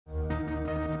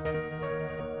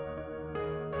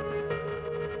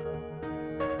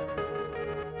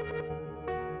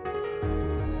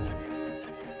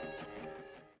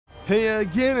Hey,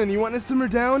 Ganon, you want to simmer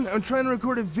down? I'm trying to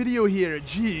record a video here,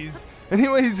 jeez.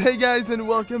 Anyways, hey guys, and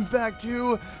welcome back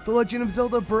to The Legend of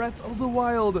Zelda Breath of the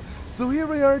Wild. So here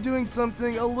we are doing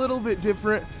something a little bit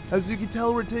different. As you can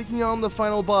tell, we're taking on the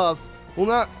final boss. Well,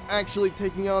 not actually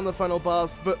taking on the final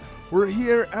boss, but we're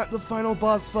here at the final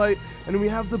boss fight, and we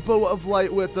have the Bow of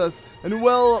Light with us. And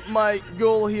well, my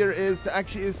goal here is to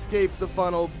actually escape the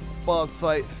final boss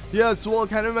fight. Yes, while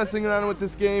kind of messing around with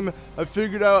this game, I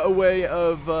figured out a way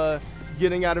of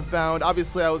getting out of bound.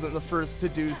 Obviously, I wasn't the first to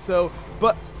do so,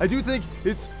 but I do think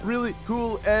it's really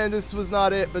cool, and this was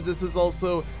not it, but this is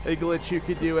also a glitch you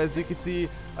could do. As you can see,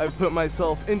 I've put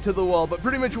myself into the wall, but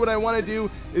pretty much what I want to do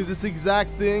is this exact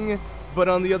thing, but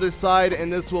on the other side,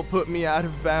 and this will put me out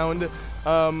of bound.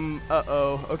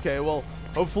 Okay, well,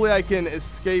 hopefully I can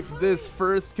escape this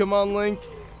first. Come on, Link.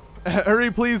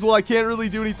 Hurry, please. Well, I can't really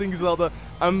do anything, Zelda.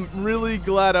 I'm really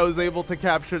glad I was able to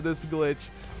capture this glitch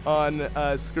on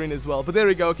screen as well. But there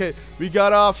we go. Okay, we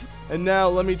got off, and now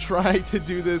let me try to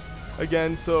do this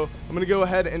again. So I'm going to go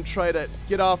ahead and try to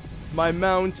get off my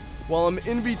mount while I'm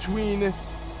in between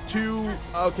two.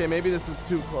 Okay, maybe this is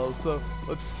too close. So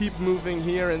let's keep moving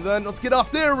here, and then let's get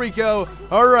off. There we go.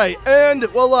 All right, and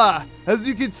voila. As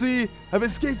you can see, I've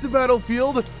escaped the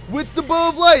battlefield with the Bow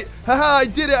of Light. Haha, I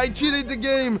did it. I cheated the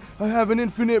game. I have an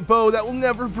infinite bow that will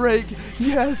never break.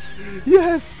 Yes,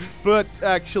 yes. But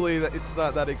actually, it's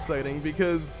not that exciting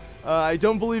because I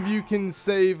don't believe you can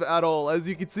save at all. As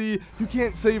you can see, you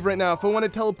can't save right now. If I want to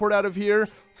teleport out of here,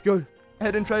 let's go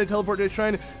ahead and try to teleport to a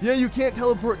shrine. Yeah, you can't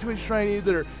teleport to a shrine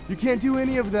either. You can't do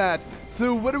any of that.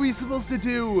 So what are we supposed to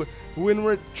do when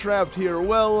we're trapped here?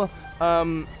 Well,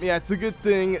 yeah, it's a good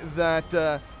thing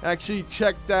that actually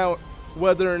checked out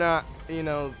whether or not, you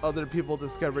know, other people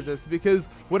discovered this, because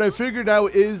what I figured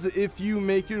out is if you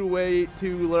make your way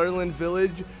to Lurelin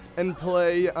Village and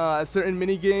play a certain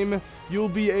minigame, you'll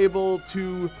be able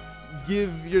to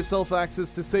give yourself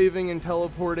access to saving and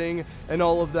teleporting and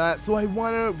all of that. So I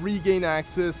want to regain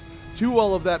access to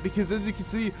all of that, because as you can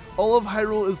see, all of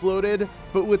Hyrule is loaded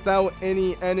but without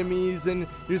any enemies, and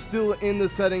you're still in the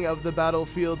setting of the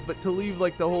battlefield. But to leave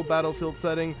like the whole battlefield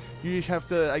setting, you just have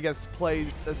to, I guess, play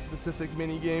a specific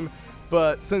minigame.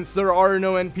 But since there are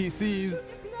no NPCs,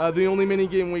 the only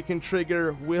minigame we can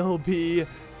trigger will be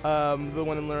the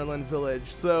one in Lurelin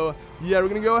Village. So yeah, we're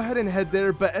gonna go ahead and head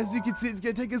there, but as you can see, it's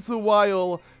gonna take us a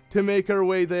while to make our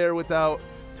way there without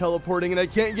teleporting, and I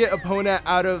can't get Epona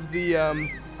out of the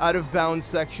out of bounds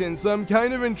section, so I'm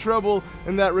kind of in trouble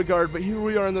in that regard. But here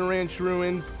we are in the ranch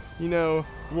ruins, you know,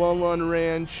 Lon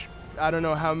Ranch. I don't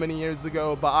know how many years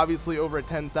ago, but obviously over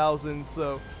 10,000.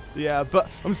 So yeah, but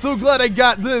I'm so glad I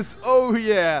got this. Oh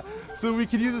yeah, so we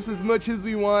can use this as much as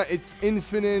we want. It's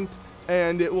infinite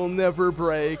and it will never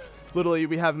break. Literally,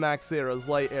 we have max arrows,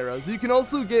 light arrows. You can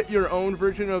also get your own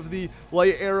version of the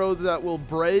light arrow that will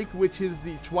break, which is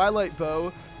the Twilight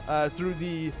Bow, through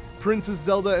the Princess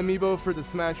Zelda amiibo for the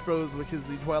Smash Bros, which is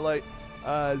the Twilight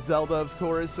Zelda, of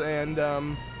course. And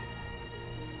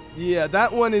yeah,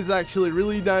 that one is actually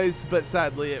really nice, but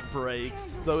sadly it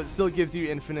breaks, though it still gives you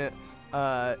infinite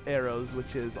arrows,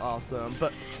 which is awesome.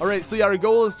 But alright, so yeah, our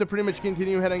goal is to pretty much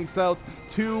continue heading south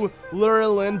to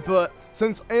Lurelin, but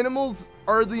since animals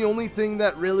are the only thing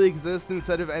that really exist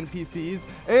instead of NPCs,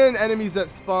 and enemies that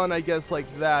spawn, I guess, like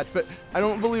that, but I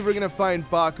don't believe we're gonna find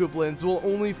Bokoblins. We'll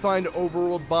only find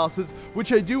overworld bosses,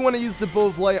 which I do want to use the Bow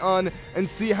of Light on and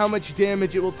see how much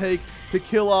damage it will take to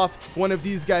kill off one of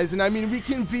these guys. And I mean, we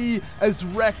can be as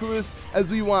reckless as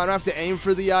we want. I don't have to aim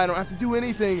for the eye, I don't have to do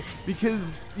anything,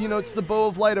 because, you know, it's the Bow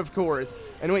of Light, of course.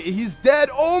 And wait, he's dead.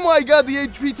 Oh my god, the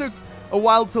HP took a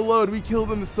while to load. We killed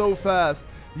him so fast.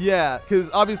 Yeah, because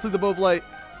obviously the Bow of Light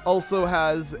also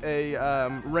has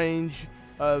a range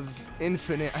of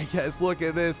infinite, I guess. Look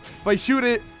at this. If I shoot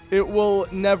it, it will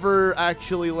never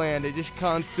actually land. It just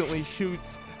constantly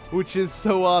shoots, which is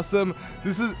so awesome.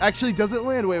 This is actually doesn't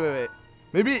land. Wait.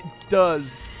 Maybe it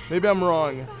does. Maybe I'm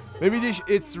wrong. Maybe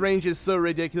its range is so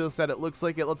ridiculous that it looks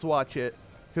like it. Let's watch it,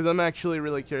 because I'm actually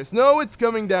really curious. No, it's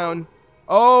coming down.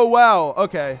 Oh, wow.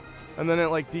 Okay. And then it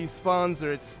like despawns,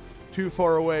 or it's too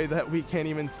far away that we can't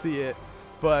even see it.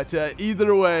 But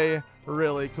either way,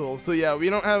 really cool. So yeah, we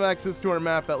don't have access to our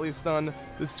map, at least on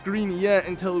the screen yet,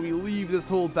 until we leave this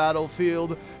whole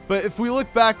battlefield. But if we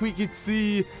look back, we could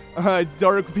see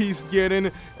Dark Beast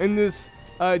Ganon in this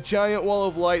giant wall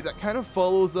of light that kind of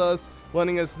follows us,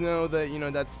 letting us know that, you know,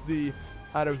 that's the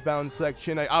out of bounds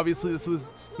section. Obviously,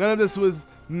 none of this was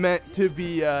meant to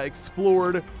be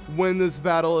explored when this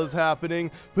battle is happening,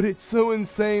 but it's so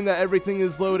insane that everything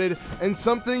is loaded. And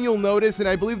something you'll notice, and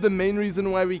I believe the main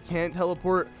reason why we can't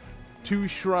teleport to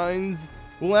shrines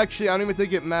Well, actually, I don't even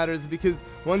think it matters, because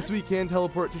once we can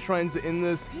teleport to shrines in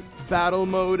this battle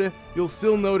mode, you'll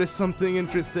still notice something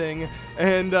interesting.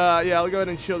 And yeah, I'll go ahead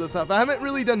and show this off. I haven't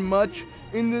really done much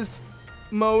in this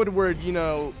mode where, you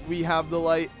know, we have the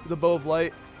light, the bow of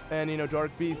light, and, you know,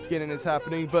 Dark Beast Ganon is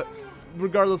happening, but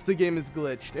regardless, the game is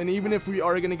glitched. And even if we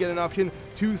are going to get an option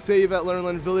to save at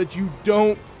Lurelin Village, you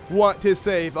don't want to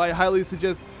save. I highly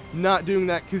suggest not doing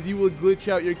that, because you will glitch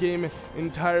out your game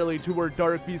entirely to where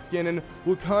Dark Beast Ganon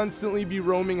will constantly be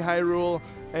roaming Hyrule,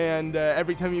 and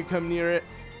every time you come near it,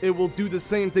 it will do the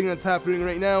same thing that's happening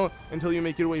right now until you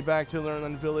make your way back to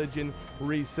Lurelin Village and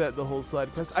reset the whole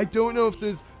side quest. I don't know if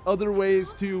there's other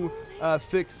ways to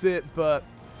fix it, but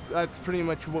that's pretty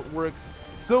much what works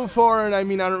so far. And I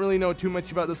mean, I don't really know too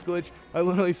much about this glitch. I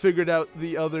literally figured out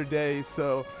the other day,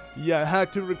 so yeah, I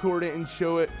had to record it and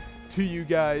show it to you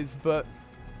guys. But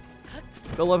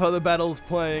I love how the battle's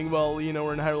playing while, you know,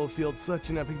 we're in Hyrule Field. Such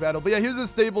an epic battle. But yeah, here's a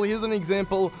stable. Here's an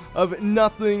example of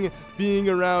nothing being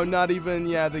around. Not even,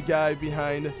 yeah, the guy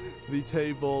behind the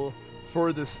table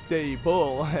for the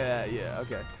stable. Yeah,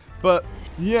 okay. But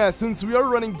yeah, since we are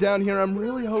running down here, I'm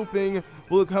really hoping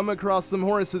we'll come across some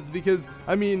horses, because,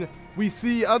 I mean, we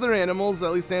see other animals,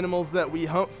 at least animals that we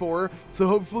hunt for. So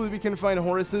hopefully we can find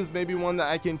horses, maybe one that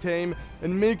I can tame,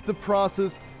 and make the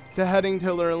process to heading to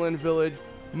Lurelin Village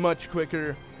much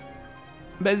quicker.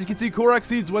 But as you can see, Korok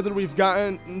seeds, whether we've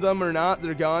gotten them or not,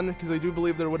 they're gone, because I do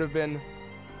believe there would have been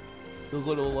those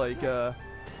little, like,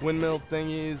 windmill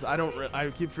thingies. I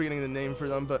keep forgetting the name for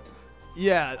them, but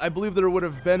yeah, I believe there would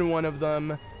have been one of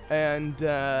them, and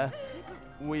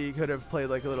we could have played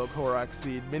like a little Korok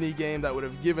seed mini game that would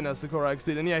have given us a Korok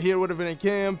seed. And yeah, here would have been a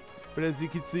camp, but as you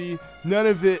can see, none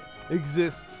of it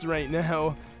exists right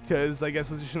now, because I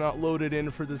guess it's just not loaded in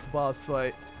for this boss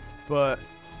fight. But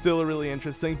still really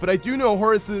interesting. But I do know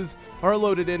horses are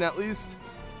loaded in, at least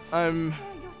I'm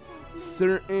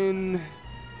certain,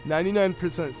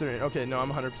 99% certain. Okay, no,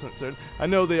 I'm 100% certain. I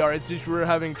know they are. It's just we're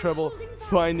having trouble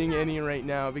finding any right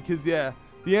now, because yeah,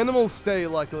 the animals stay,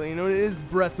 luckily. You know, it is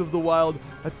Breath of the Wild.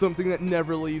 That's something that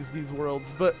never leaves these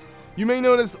worlds. But you may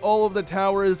notice all of the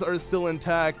towers are still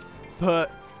intact,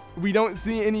 but we don't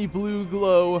see any blue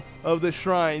glow of the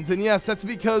shrines. And yes, that's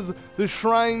because the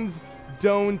shrines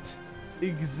don't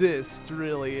exist,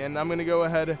 really. And I'm going to go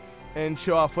ahead and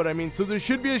show off what I mean. So there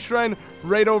should be a shrine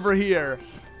right over here.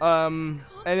 And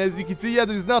as you can see, yeah,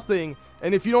 there's nothing.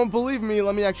 And if you don't believe me,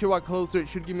 let me actually walk closer. It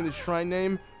should give me the shrine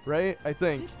name, right? I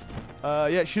think. Yeah,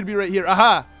 it should be right here.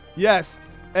 Aha! Yes!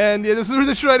 And yeah, this is where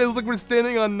the shrine is. Look, we're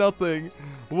standing on nothing.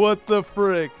 What the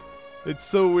frick? It's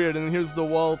so weird. And here's the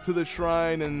wall to the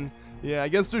shrine. And yeah, I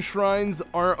guess the shrines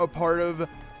aren't a part of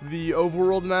the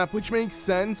overworld map, which makes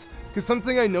sense. Because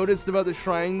something I noticed about the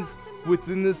shrines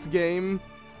within this game,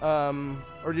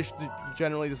 or just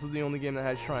generally, this is the only game that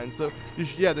has shrines. So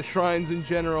yeah, the shrines in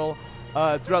general,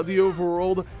 throughout the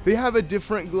overworld, they have a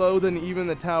different glow than even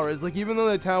the towers. Like, even though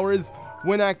the towers,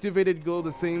 when activated, glow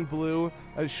the same blue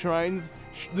as shrines,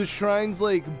 the shrines,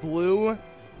 like, blue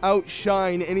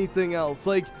outshine anything else.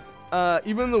 Like,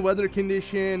 even the weather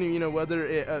condition, you know, whether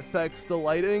it affects the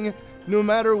lighting, no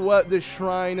matter what, the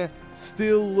shrine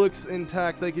still looks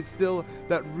intact. Like, it's still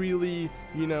that really,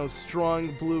 you know,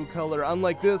 strong blue color.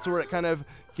 Unlike this, where it kind of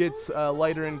gets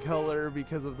lighter in color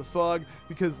because of the fog,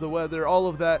 because the weather, all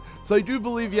of that. So I do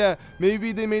believe, yeah,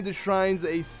 maybe they made the shrines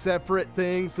a separate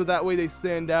thing, so that way they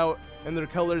stand out and their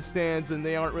color stands and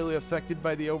they aren't really affected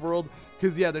by the overworld.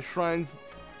 Because yeah, the shrines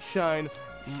shine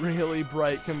really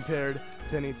bright compared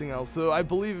to anything else. So I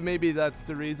believe maybe that's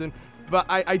the reason, but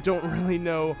I don't really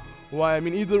know why. I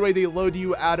mean, either way, they load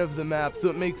you out of the map, so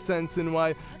it makes sense in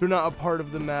why they're not a part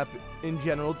of the map in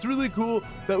general. It's really cool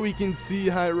that we can see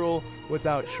Hyrule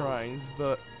without shrines,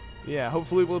 but yeah,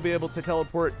 hopefully we'll be able to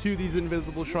teleport to these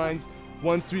invisible shrines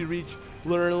once we reach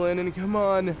Lurelin. And come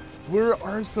on, where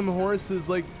are some horses?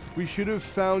 Like, we should have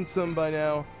found some by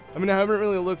now. I mean, I haven't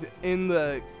really looked in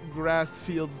the grass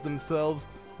fields themselves.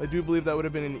 I do believe that would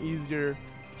have been an easier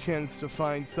chance to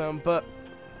find some, but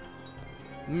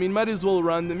I mean, might as well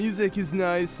run. The music is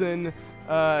nice, and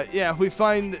yeah, if we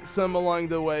find some along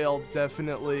the way, I'll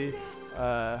definitely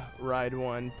ride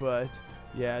one. But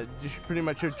yeah, just pretty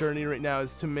much our journey right now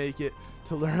is to make it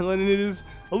to Lurelin, and it is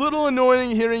a little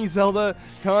annoying hearing Zelda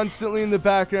constantly in the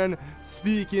background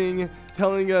speaking,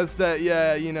 telling us that,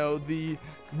 yeah, you know, the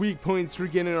weak points for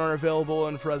Ganon are available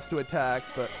and for us to attack,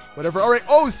 but whatever. Alright,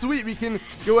 oh sweet, we can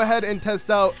go ahead and test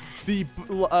out the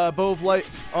bow of light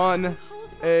on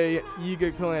a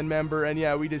Sheikah clan member, and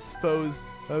yeah, we disposed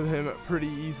of him pretty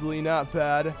easily. Not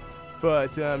bad,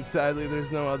 but sadly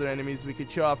there's no other enemies we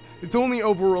could show off. It's only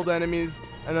overworld enemies,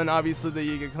 and then obviously the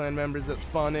Sheikah clan members that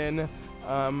spawn in.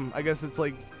 I guess it's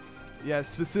like, yeah,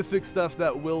 specific stuff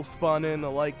that will spawn in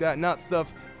like that, not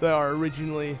stuff that are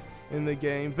originally in the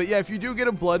game. But yeah, if you do get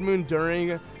a blood moon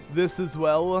during this as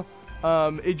well,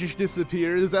 it just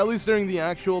disappears, at least during the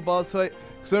actual boss fight.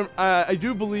 So I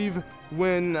do believe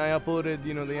when I uploaded,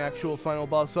 you know, the actual final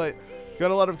boss fight, got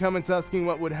a lot of comments asking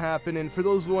what would happen. And for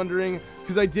those wondering,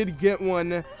 because I did get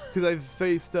one, because I've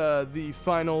faced the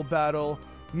final battle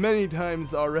many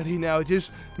times already now,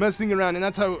 just messing around, and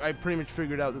that's how I pretty much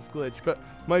figured out this glitch. But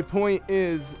my point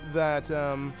is that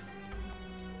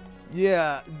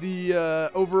yeah, the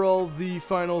overall the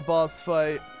final boss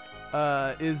fight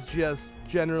is just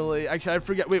generally, actually I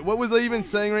forget, wait, what was I even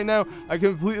saying right now? I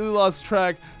completely lost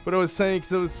track what I was saying,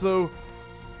 because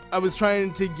I was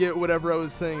trying to get whatever I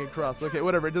was saying across. Okay,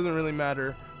 whatever, it doesn't really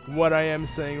matter what I am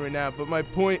saying right now, but my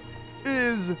point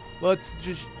is, let's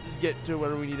just get to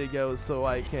where we need to go so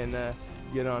I can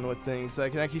get on with things, so I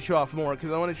can actually show off more,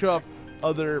 because I want to show off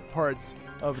other parts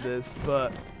of this.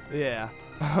 But yeah,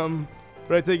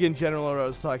 but I think in general what I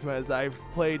was talking about is I've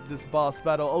played this boss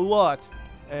battle a lot,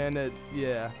 and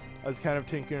yeah, I was kind of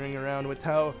tinkering around with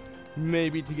how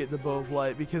maybe to get the bow of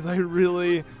light, because I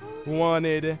really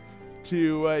wanted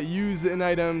to use an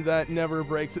item that never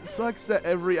breaks. It sucks that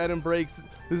every item breaks.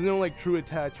 There's no like true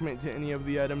attachment to any of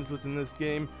the items within this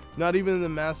game, not even the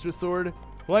Master Sword.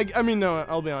 Like, I mean, no,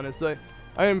 I'll be honest, I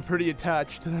am pretty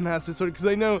attached to the Master Sword, because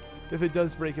I know if it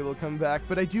does break, it will come back.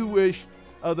 But I do wish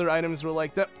other items were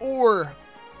like that, or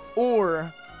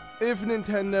if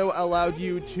Nintendo allowed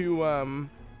you to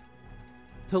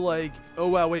like, oh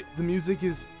wow, wait, the music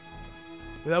is,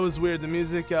 that was weird, the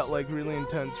music got like really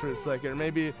intense for a second, or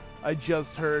maybe I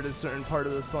just heard a certain part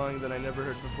of the song that I never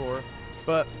heard before.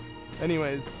 But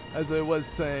anyways, as I was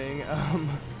saying,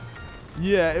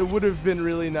 yeah, it would have been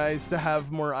really nice to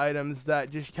have more items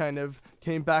that just kind of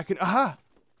came back and, aha,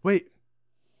 wait,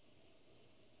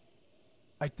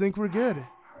 I think we're good.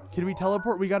 Can we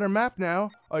teleport? We got our map now.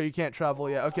 Oh, you can't travel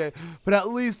yet. Okay, but at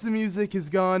least the music is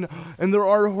gone, and there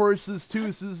are horses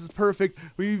too, so this is perfect.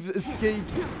 We've escaped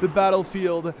the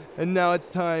battlefield, and now it's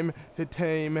time to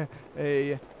tame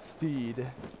a steed.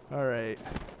 All right.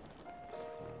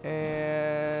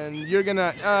 And you're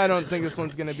gonna, I don't think this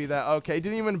one's gonna be that. Okay,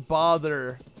 didn't even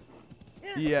bother.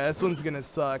 Yeah, this one's gonna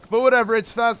suck. But whatever,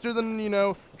 it's faster than, you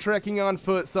know, trekking on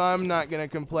foot, so I'm not gonna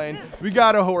complain. We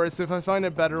got a horse. If I find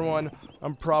a better one,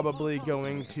 I'm probably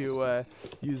going to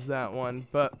use that one.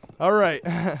 But, alright.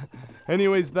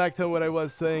 Anyways, back to what I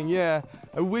was saying. Yeah,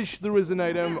 I wish there was an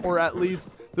item, or at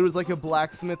least there was like a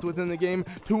blacksmith within the game,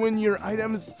 to when your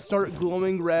items start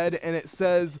glowing red and it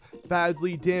says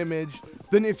badly damaged,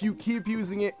 then if you keep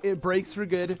using it, it breaks for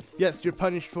good. Yes, you're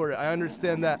punished for it. I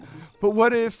understand that. But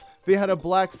what if they had a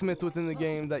blacksmith within the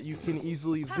game that you can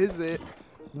easily visit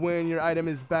when your item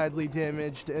is badly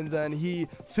damaged, and then he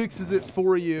fixes it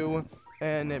for you,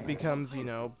 and it becomes, you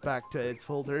know, back to its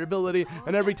full durability,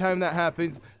 and every time that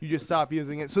happens, you just stop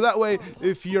using it. So that way,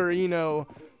 if you're, you know,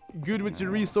 good with your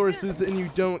resources and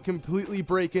you don't completely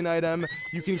break an item,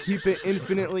 you can keep it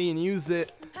infinitely and use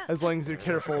it as long as you're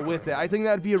careful with it. I think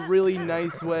that'd be a really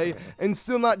nice way, and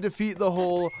still not defeat the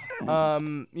whole,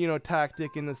 you know,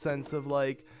 tactic in the sense of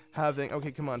like having,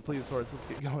 okay, come on, please, horse, let's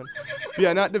get going. But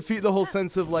yeah, not defeat the whole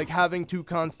sense of like having to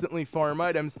constantly farm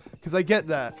items, because I get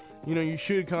that, you know, you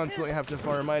should constantly have to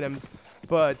farm items,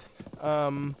 but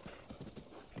because,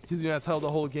 you know, that's how the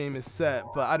whole game is set.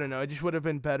 But I don't know, it just would have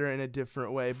been better in a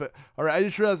different way. But alright, I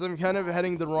just realized I'm kind of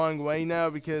heading the wrong way now,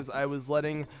 because I was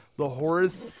letting the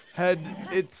horse head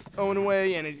its own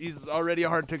way, and he's already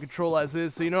hard to control as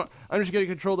is. So, you know what? I'm just going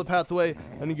to control the pathway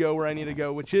and go where I need to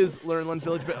go, which is Lurelin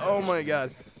Village. But oh my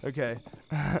god, okay.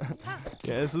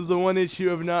 Yeah, this is the one issue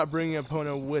of not bringing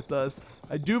Epona with us.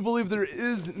 I do believe there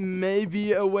is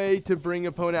maybe a way to bring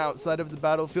Epona outside of the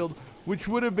battlefield, which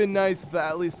would have been nice, but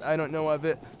at least I don't know of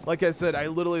it. Like I said, I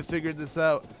literally figured this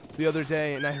out the other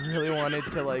day, and I really wanted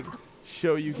to like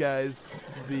show you guys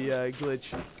the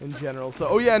glitch in general. So,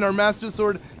 oh yeah, and our Master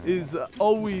Sword is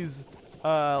always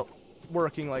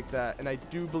working like that, and I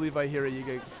do believe I hear a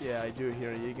Yiga. Yeah, I do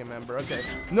hear a Yiga member. Okay.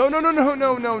 No.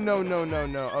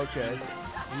 Okay.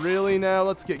 Really now?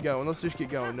 Let's get going. Let's just get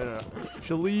going. No.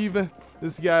 Should leave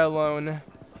this guy alone,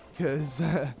 because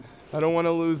I don't want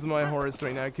to lose my horse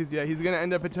right now, because, yeah, he's going to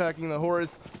end up attacking the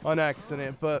horse on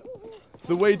accident. But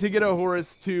the way to get a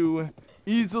horse to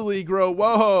easily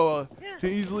grow, to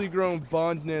easily grow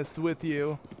bondness with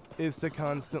you is to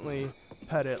constantly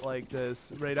pet it like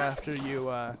this right after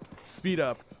you speed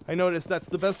up. I noticed that's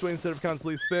the best way instead of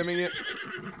constantly spamming it.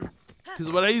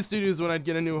 Because what I used to do is when I'd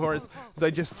get a new horse is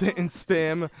I'd just sit and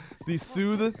spam the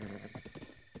soothe.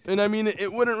 And I mean,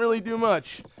 it wouldn't really do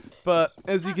much. But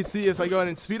as you can see, if I go ahead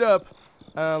and speed up,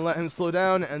 let him slow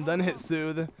down, and then hit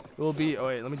soothe, it will be, oh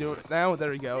wait, let me do it now.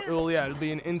 There we go. It will, yeah, it'll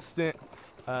be an instant,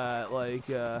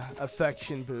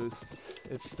 affection boost,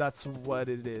 if that's what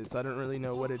it is. I don't really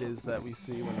know what it is that we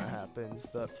see when that happens,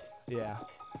 but yeah.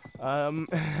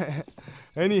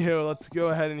 Anywho, let's go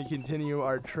ahead and continue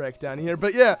our trek down here.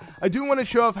 But yeah, I do want to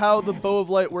show off how the bow of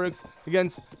light works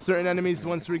against certain enemies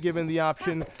once we're given the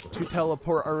option to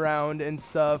teleport around and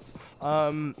stuff.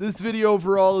 This video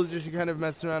overall is just kind of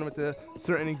messing around with a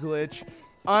certain glitch.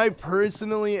 I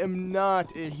personally am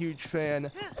not a huge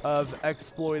fan of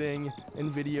exploiting in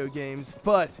video games,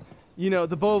 but you know,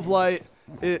 the bow of light,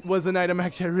 it was an item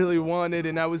actually I really wanted,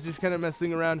 and I was just kind of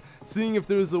messing around, seeing if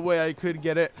there was a way I could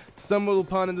get it. Stumbled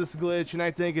upon this glitch, and I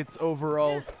think it's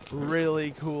overall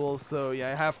really cool. So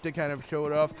yeah, I have to kind of show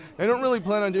it off. I don't really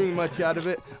plan on doing much out of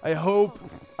it. I hope,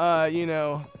 you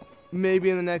know, maybe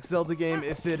in the next Zelda game,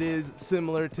 if it is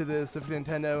similar to this, if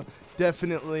Nintendo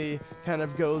definitely kind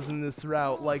of goes in this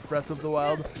route like Breath of the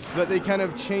Wild, that they kind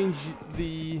of change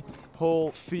the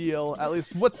whole feel. At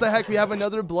least, what the heck? We have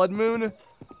another blood moon?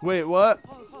 Wait, what?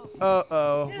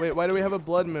 Uh-oh. Wait, why do we have a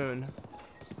blood moon?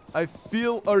 I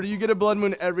feel, or do you get a blood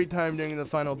moon every time during the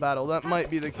final battle? That might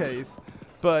be the case,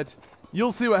 but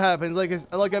you'll see what happens.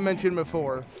 Like I mentioned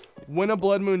before, when a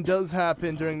blood moon does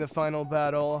happen during the final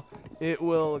battle, it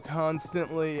will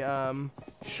constantly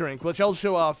shrink, which I'll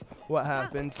show off what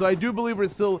happens. So I do believe we're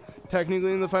still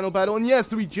technically in the final battle, and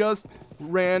yes, we just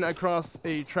ran across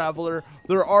a traveler.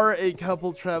 There are a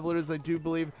couple travelers, I do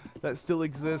believe, that still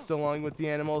exist along with the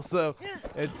animals, so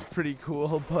it's pretty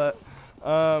cool. But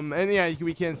and yeah,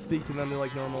 we can't speak to them, they're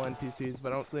like normal NPCs,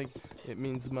 but I don't think it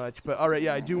means much. But alright,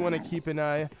 yeah, I do want to keep an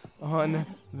eye on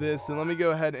this, and let me go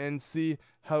ahead and see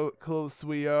how close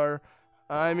we are.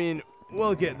 I mean,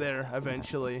 we'll get there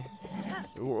eventually.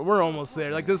 We're almost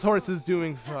there. Like, this horse is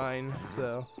doing fine,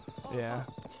 so yeah.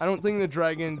 I don't think the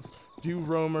dragons do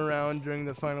roam around during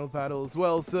the final battle as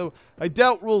well, so I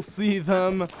doubt we'll see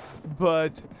them,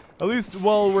 but at least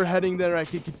while we're heading there, I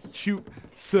could shoot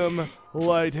some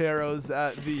light arrows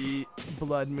at the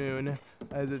blood moon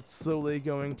as it's slowly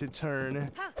going to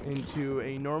turn into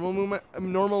a normal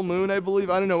moon, I believe.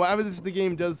 I don't know. What happens if the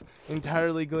game does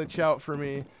entirely glitch out for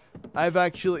me? I've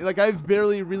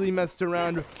barely really messed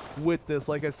around with this.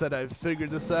 Like I said, I've figured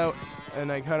this out,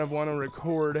 and I kind of want to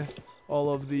record all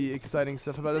of the exciting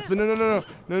stuff about this. But no.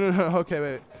 Okay,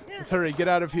 wait. Let's hurry. Get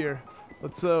out of here.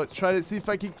 Let's try to see if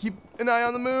I can keep an eye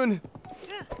on the moon.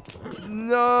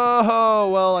 No,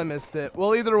 well, I missed it.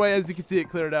 Well, either way, as you can see, it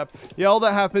cleared up. Yeah, all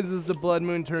that happens is the blood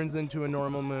moon turns into a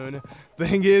normal moon.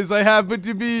 Thing is, I happen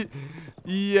to be,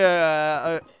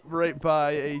 right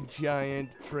by a giant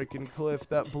freaking cliff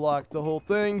that blocked the whole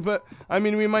thing. But, I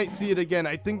mean, we might see it again.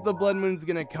 I think the blood moon's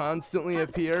going to constantly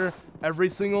appear every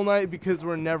single night because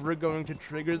we're never going to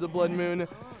trigger the blood moon.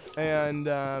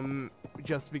 And,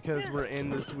 just because we're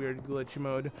in this weird glitch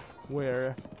mode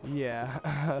where,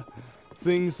 yeah,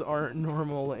 things aren't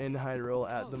normal in Hyrule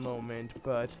at the moment.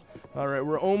 But alright,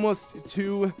 we're almost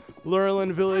to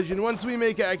Lurelin Village, and once we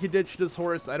make it, I could ditch this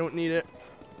horse. I don't need it,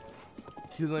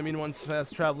 because I mean, once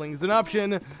fast traveling is an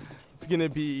option, it's gonna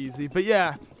be easy. But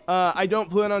yeah, I don't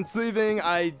plan on saving.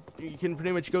 You can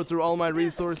pretty much go through all my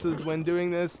resources when doing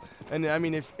this, and I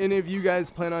mean, if any of you guys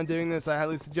plan on doing this, I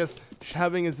highly suggest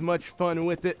having as much fun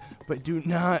with it, but do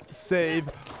not save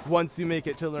once you make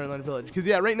it to Lurelin Village. Because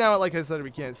yeah, right now, like I said, we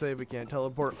can't save, we can't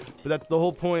teleport, but that's the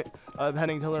whole point of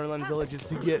heading to Lurelin Village, is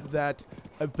to get that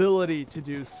ability to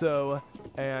do so.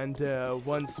 And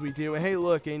once we do, hey,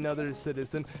 look, another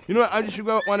citizen. You know what? I just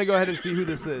want to go ahead and see who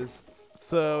this is.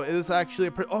 So is this actually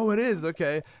a oh, it is.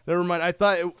 Okay, never mind. I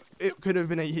thought it could have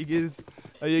been a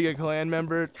Yiga clan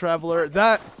member traveler.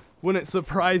 That wouldn't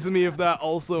surprise me if that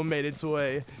also made its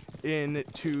way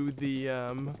into the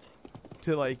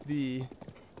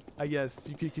I guess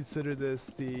you could consider this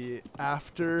the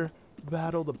after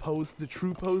battle, the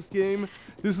true post game.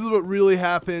 This is what really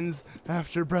happens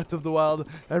after Breath of the Wild.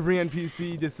 Every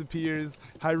NPC disappears.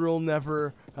 Hyrule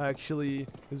never actually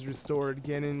is restored.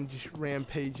 Ganon just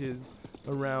rampages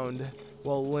around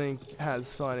while Link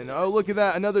has fun. And oh, look at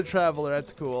that, another traveler.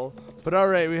 That's cool. But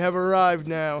alright, we have arrived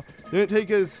now. Didn't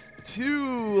take us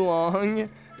too long.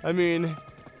 I mean,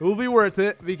 it will be worth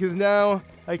it, because now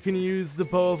I can use the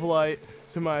bow of light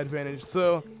to my advantage.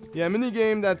 So yeah,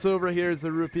 minigame that's over here is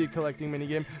a rupee collecting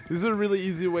minigame. This is a really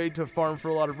easy way to farm for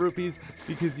a lot of rupees,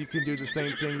 because you can do the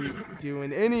same thing you do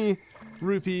in any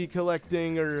rupee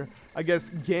collecting, or I guess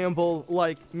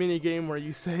gamble-like minigame where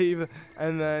you save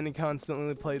and then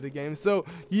constantly play the game. So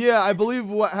yeah, I believe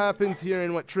what happens here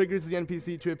and what triggers the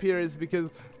NPC to appear is because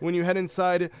when you head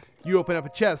inside, you open up a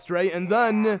chest, right? And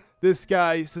then this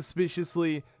guy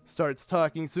suspiciously starts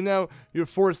talking. So now you're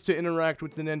forced to interact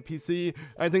with an NPC.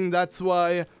 I think that's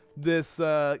why this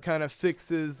kind of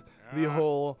fixes the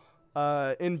whole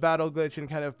in-battle glitch and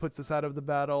kind of puts us out of the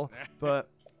battle. But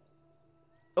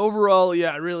overall,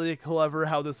 yeah, really clever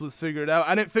how this was figured out.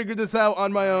 I didn't figure this out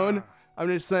on my own. I'm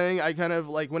just saying, I kind of,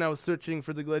 like, when I was searching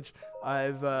for the glitch,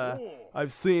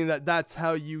 I've seen that that's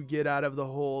how you get out of the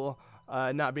whole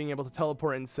not being able to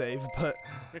teleport and save. But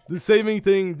the saving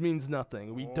thing means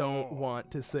nothing. We don't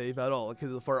want to save at all,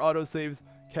 because if our autosaves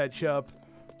catch up,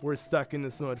 we're stuck in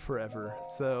this mode forever.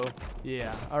 So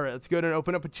yeah, all right, let's go ahead and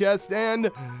open up a chest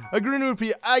and a green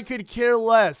rupee. I could care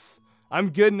less. I'm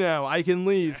good now. I can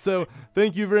leave. So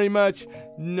thank you very much.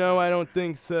 No, I don't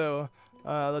think so.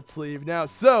 Let's leave now.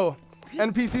 So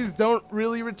NPCs don't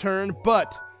really return,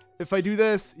 but if I do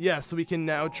this, yes, we can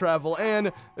now travel.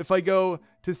 And if I go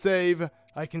to save,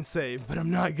 I can save, but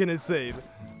I'm not gonna save,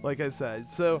 like I said.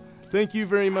 So thank you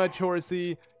very much,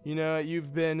 Horsey. You know,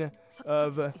 you've been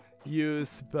of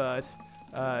use, but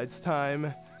it's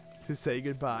time to say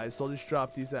goodbye. So I'll just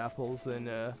drop these apples and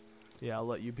yeah, I'll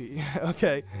let you be.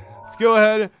 Okay, let's go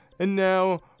ahead and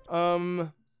now I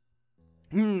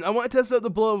want to test out the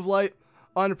blow of light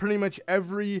on pretty much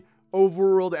every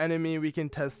overworld enemy we can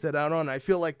test it out on. I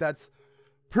feel like that's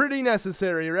pretty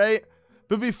necessary, right?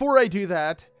 But before I do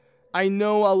that, I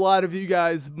know a lot of you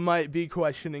guys might be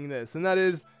questioning this, and that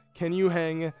is, can you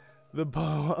hang the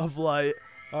bow of light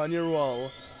on your wall?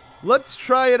 Let's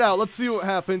try it out. Let's see what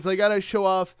happens. I gotta show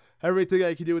off everything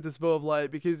I can do with this bow of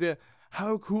light, because yeah,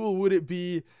 how cool would it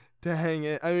be to hang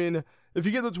it? I mean, if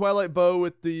you get the Twilight bow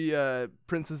with the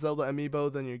Princess Zelda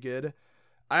amiibo, then you're good.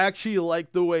 I actually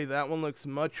like the way that one looks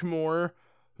much more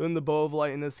than the bow of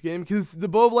light in this game, because the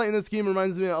bow of light in this game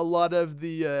reminds me a lot of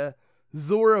the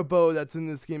Zora bow that's in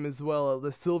this game as well.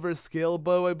 The silver scale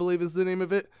bow, I believe is the name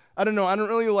of it. I don't know. I don't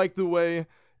really like the way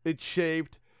it's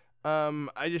shaped.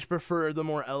 I just prefer the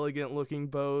more elegant looking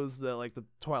bows that like the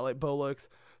Twilight bow looks.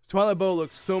 Twilight bow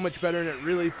looks so much better, and it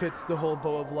really fits the whole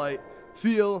bow of light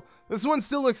feel. This one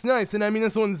still looks nice, and I mean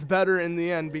this one's better in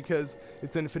the end because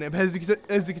it's infinite. But as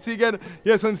you can see again,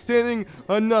 yes, I'm standing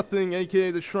on nothing,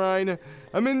 aka the shrine.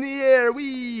 I'm in the air,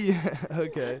 wee.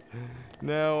 Okay,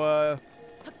 now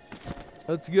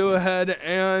let's go ahead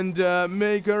and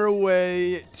make our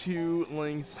way to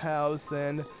Link's house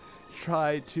and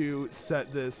try to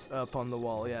set this up on the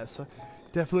wall. Yeah, so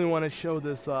definitely want to show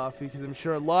this off because I'm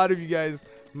sure a lot of you guys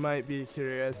might be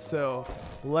curious. So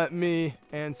let me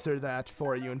answer that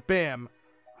for you, and bam.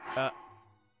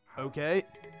 Okay,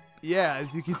 yeah,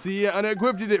 as you can see,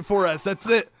 unequipped it for us. That's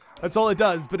it. That's all it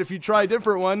does. But if you try a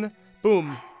different one,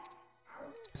 boom.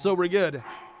 So we're good.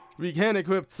 We can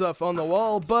equip stuff on the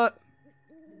wall, but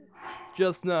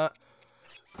just not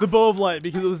the bow of light,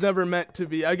 because it was never meant to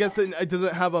be. I guess it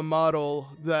doesn't have a model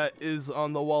that is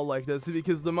on the wall like this,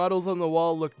 because the models on the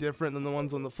wall look different than the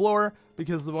ones on the floor,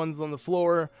 because the ones on the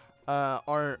floor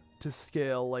aren't to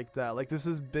scale like that. Like, this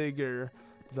is bigger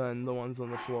than the ones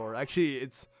on the floor. Actually,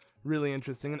 it's really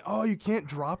interesting. And oh, you can't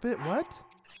drop it? What?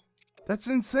 That's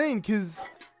insane, because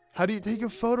how do you take a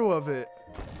photo of it?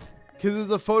 Because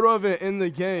there's a photo of it in the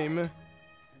game.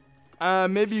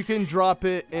 Maybe you can drop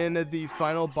it in the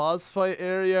final boss fight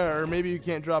area, or maybe you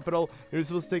can't drop it all. You're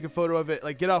supposed to take a photo of it,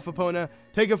 like get off Epona,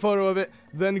 take a photo of it,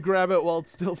 then grab it while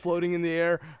it's still floating in the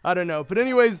air. I don't know. But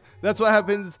anyways, that's what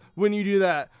happens when you do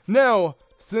that. Now,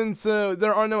 since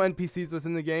there are no NPCs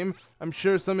within the game, I'm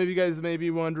sure some of you guys may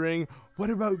be wondering, what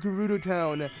about Gerudo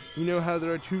Town? You know how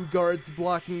there are 2 guards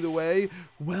blocking the way?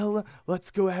 Well,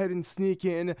 let's go ahead and sneak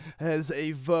in as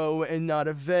a Vo and not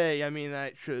a Vey. I mean,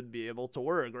 that should be able to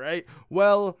work, right?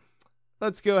 Well,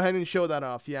 let's go ahead and show that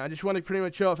off. Yeah, I just want to pretty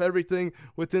much show off everything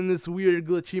within this weird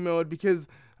glitchy mode because,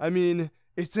 I mean,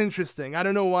 it's interesting. I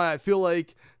don't know why. I feel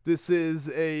like this is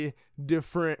a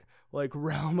different like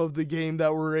realm of the game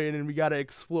that we're in, and we got to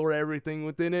explore everything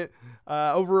within it.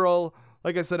 Overall,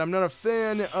 like I said, I'm not a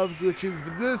fan of glitches,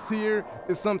 but this here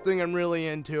is something I'm really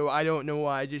into. I don't know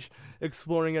why, just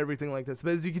exploring everything like this.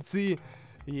 But as you can see,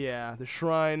 yeah, the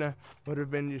shrine would have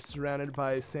been just surrounded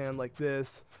by sand like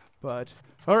this. But,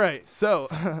 alright, so,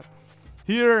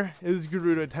 here is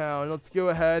Gerudo Town. Let's go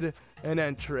ahead and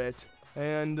enter it.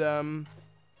 And,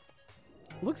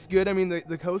 looks good. I mean,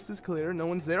 the coast is clear. No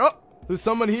one's there. Oh! There's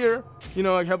someone here. You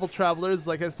know, a couple travelers.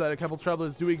 Like I said, a couple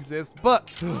travelers do exist.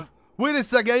 But... wait a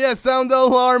second, yeah, sound the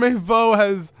alarm, a Vo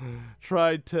has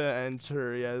tried to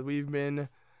enter. Yeah, we've been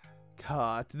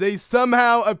caught. They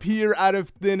somehow appear out of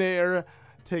thin air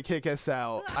to kick us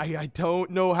out. I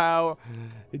don't know how.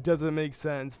 It doesn't make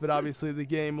sense, but obviously the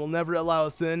game will never allow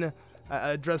us in.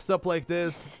 Dressed up like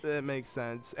this, it makes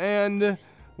sense. And,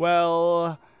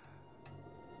 well...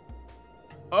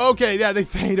 Okay, yeah, they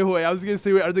fade away. I was gonna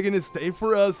say, wait, are they gonna stay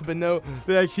for us? But no,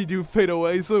 they actually do fade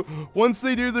away. So once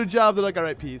they do their job, they're like, all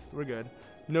right, peace, we're good.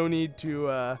 No need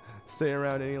to stay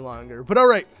around any longer. But all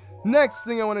right, next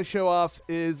thing I want to show off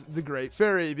is the Great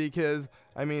Fairy, because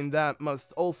I mean that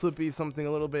must also be something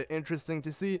a little bit interesting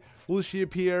to see. Will she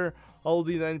appear? All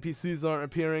the NPCs aren't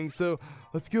appearing, so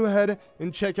let's go ahead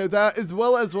and check out that, as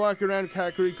well as walk around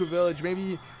Kakariko Village.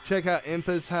 Maybe check out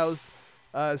Impa's house.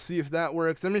 See if that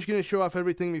works. I'm just going to show off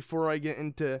everything before I get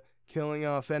into killing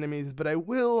off enemies, but I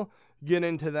will get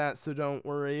into that, so don't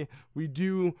worry. We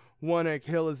do want to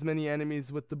kill as many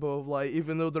enemies with the Bow of Light,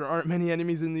 even though there aren't many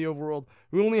enemies in the overworld.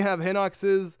 We only have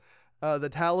Hinoxes, the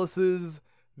Taluses,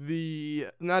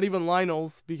 not even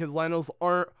Lynels, because Lynels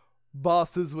aren't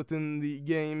bosses within the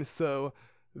game, so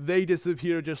they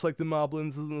disappear just like the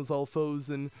Moblins and the Zulfos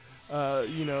and,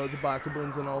 you know, the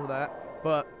Bokoblins and all of that.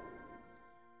 But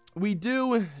we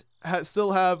do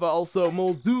still have also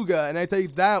Molduga, and I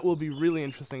think that will be really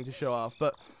interesting to show off.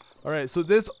 But, alright, so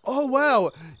this, oh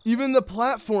wow, even the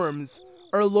platforms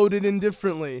are loaded in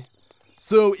differently.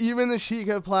 So even the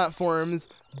Sheikah platforms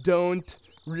don't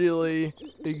really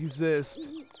exist.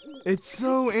 It's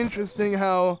so interesting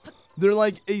how they're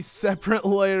like a separate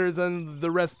layer than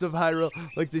the rest of Hyrule,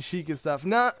 like the Sheikah stuff.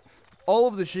 Not all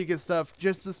of the Sheikah stuff,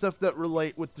 just the stuff that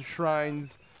relate with the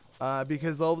shrines.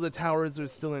 Because all of the towers are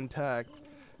still intact,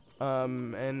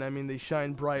 and I mean they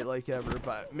shine bright like ever,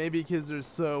 but maybe because they're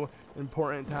so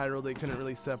important to Hyrule they couldn't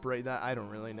really separate that. I don't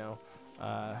really know.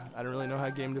 I don't really know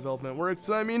how game development works,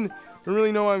 so I mean, I don't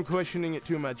really know why I'm questioning it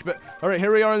too much. But alright,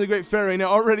 here we are in the Great Fairy. Now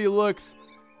already looks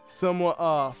somewhat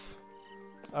off.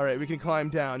 Alright, we can climb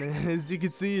down, and as you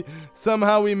can see,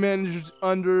 somehow we managed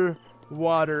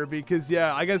underwater, because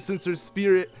yeah, I guess since her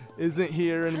spirit isn't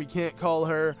here and we can't call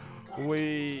her,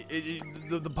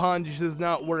 the pond just does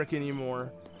not work anymore.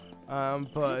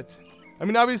 But I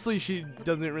mean, obviously she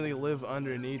doesn't really live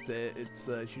underneath it. It's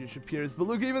she just appears. But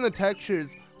look, even the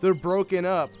textures, they're broken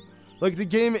up. Like the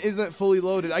game isn't fully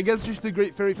loaded. I guess just the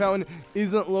Great Fairy Fountain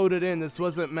isn't loaded in. This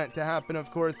wasn't meant to happen, of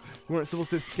course. We weren't supposed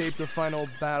to escape the final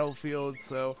battlefield,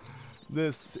 so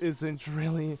this isn't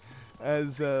really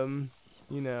as you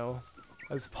know,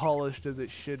 as polished as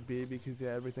it should be, because yeah,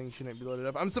 everything shouldn't be loaded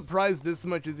up. I'm surprised this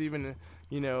much is even,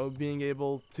 you know, being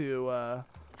able to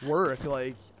work.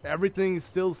 Like everything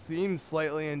still seems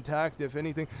slightly intact. If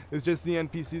anything, it's just the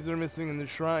NPCs are missing in the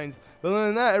shrines. But other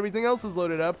than that, everything else is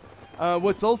loaded up.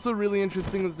 What's also really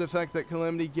interesting is the fact that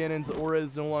Calamity Ganon's aura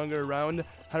is no longer around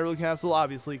Hyrule Castle,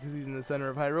 obviously because he's in the center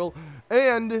of Hyrule,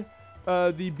 and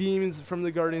the beams from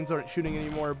the Guardians aren't shooting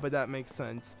anymore, but that makes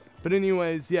sense. But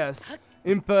anyways, yes,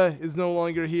 Impa is no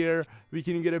longer here. We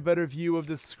can get a better view of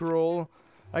the scroll.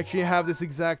 I actually have this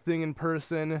exact thing in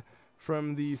person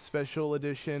from the special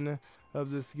edition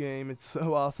of this game. It's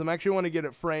so awesome. I actually want to get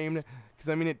it framed because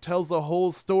I mean it tells the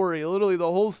whole story. Literally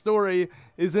the whole story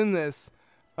is in this.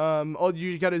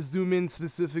 You gotta zoom in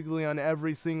specifically on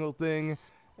every single thing,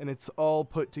 and it's all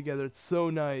put together. It's so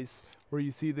nice, where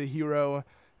you see the hero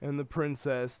and the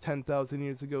princess 10,000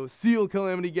 years ago seal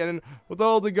Calamity Ganon with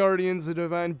all the guardians, the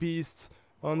divine beasts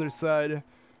on their side.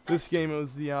 This game, it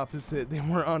was the opposite. They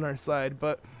weren't on our side,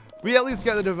 but we at least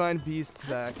got the divine beasts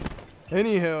back.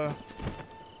 Anywho,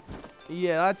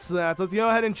 yeah, that's that. Let's go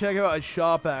ahead and check out a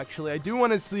shop, actually. I do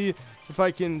want to see if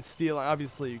I can steal.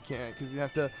 Obviously, you can't, because you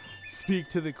have to speak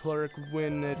to the clerk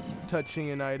when touching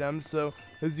an item. So,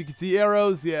 as you can see,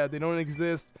 arrows, yeah, they don't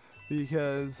exist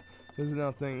because there's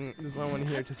nothing, there's no one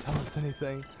here to sell us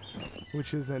anything,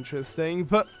 which is interesting.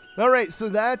 But, alright, so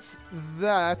that's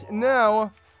that.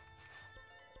 Now,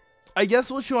 I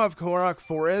guess we'll show off Korok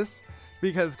Forest,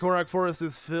 because Korok Forest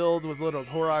is filled with little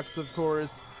Koroks, of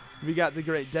course. We got the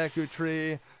Great Deku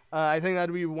Tree. I think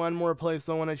that'd be one more place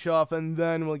I want to show off, and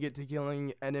then we'll get to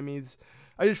killing enemies.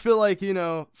 I just feel like, you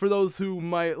know, for those who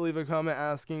might leave a comment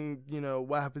asking, you know,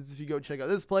 what happens if you go check out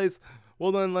this place,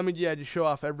 well then let me, yeah, just show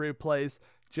off every place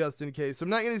just in case. So I'm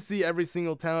not going to see every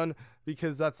single town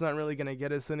because that's not really going to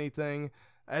get us anything.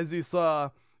 As you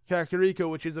saw, Kakariko,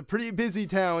 which is a pretty busy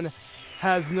town,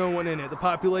 has no one in it. The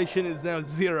population is now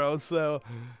 0, so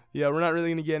yeah, we're not really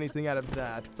going to get anything out of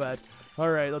that. But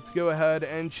alright, let's go ahead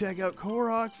and check out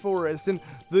Korok Forest. And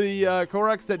the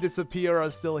Koroks that disappear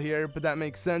are still here, but that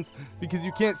makes sense because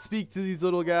you can't speak to these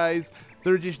little guys.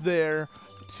 They're just there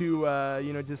to,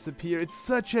 you know, disappear. It's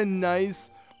such a nice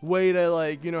way to,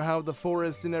 like, you know, have the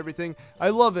forest and everything.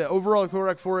 I love it. Overall,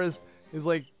 Korok Forest is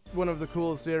like one of the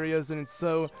coolest areas, and it's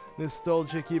so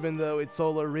nostalgic, even though it's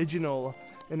all original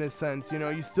in a sense. You know,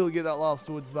 you still get that Lost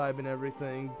Woods vibe and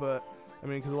everything, but I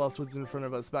mean, because Lost Woods is in front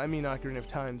of us, but I mean Ocarina of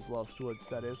Time's Lost Woods,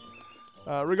 that is.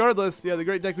 Regardless, yeah, the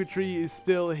Great Deku Tree is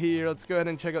still here. Let's go ahead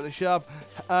and check out the shop.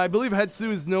 I believe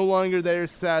Hetsu is no longer there,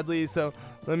 sadly, so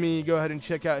let me go ahead and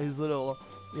check out his little,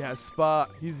 yeah, spot.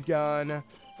 He's gone.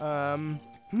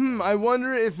 I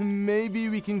wonder if maybe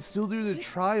we can still do the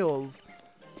trials,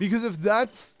 because if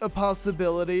that's a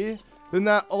possibility, then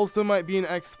that also might be an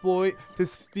exploit to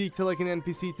speak to like an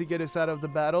NPC to get us out of the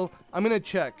battle. I'm gonna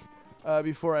check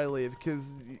before I leave,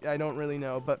 because I don't really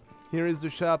know, but here is the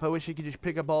shop. I wish I could just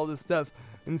pick up all this stuff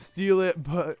and steal it,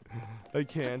 but I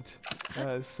can't.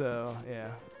 So,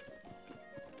 yeah.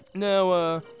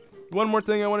 Now, one more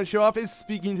thing I want to show off is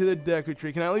speaking to the Deku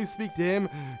Tree. Can I at least speak to him?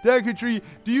 Deku Tree,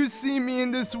 do you see me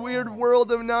in this weird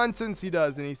world of nonsense? He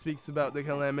does, and he speaks about the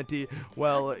Calamity.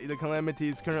 Well, the Calamity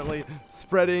is currently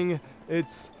spreading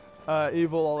its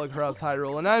evil all across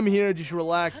Hyrule, and I'm here just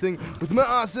relaxing with my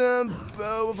awesome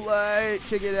bow of light.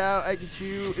 Check it out. I can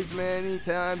shoot as many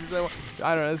times as I want.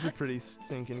 I don't know, this is pretty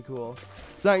stinking cool.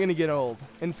 It's not gonna get old.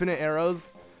 Infinite arrows.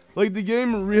 Like, the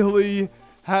game really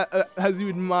has you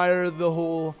admire the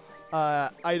whole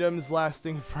items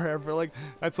lasting forever. Like,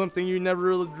 that's something you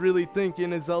never really think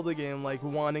in a Zelda game, like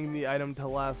wanting the item to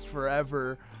last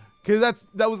forever, because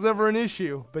that was never an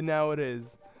issue, but now it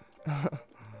is.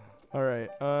 Alright,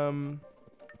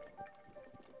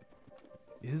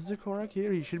 is the Korok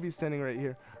here? He should be standing right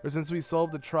here. Or since we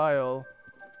solved the trial,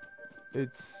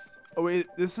 it's... Oh wait,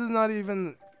 this is not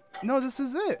even... No, this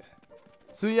is it!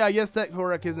 So yeah, I guess that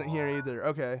Korok isn't here either.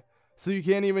 Okay. So you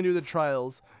can't even do the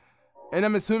trials. And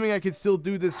I'm assuming I could still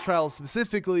do this trial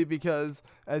specifically because,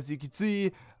 as you can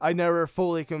see, I never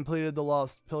fully completed the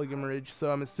Lost Pilgrimage.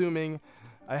 So I'm assuming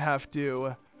I have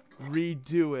to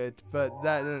redo it, but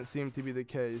that doesn't seem to be the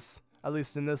case, at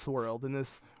least in this world, in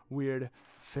this weird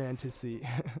fantasy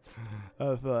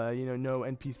of you know, no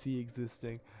NPC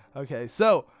existing. Okay,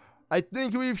 so I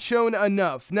think we've shown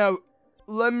enough. Now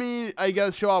let me, I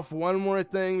guess, show off one more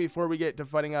thing before we get to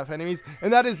fighting off enemies,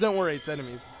 and that is, don't worry, it's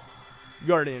enemies.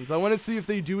 Guardians. I want to see if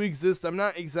they do exist. I'm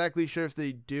not exactly sure if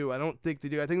they do. I don't think they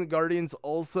do. I think the Guardians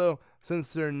also,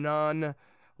 since they're non,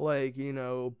 like, you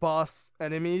know, boss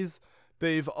enemies,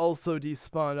 they've also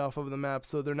despawned off of the map,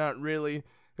 so they're not really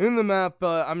in the map,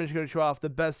 but I'm just going to show off the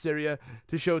best area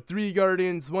to show 3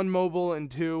 Guardians, 1 mobile and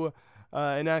 2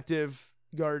 inactive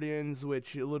Guardians,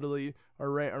 which literally are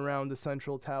right around the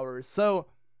central towers. So,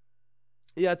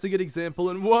 yeah, it's a good example,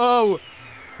 and whoa!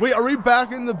 Wait, are we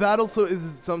back in the battle? So is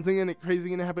something crazy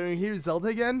going to happen here? Zelda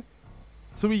again?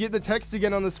 So we get the text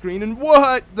again on the screen, and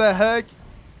what the heck?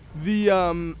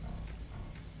 The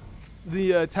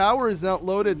tower is not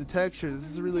loaded, the texture. This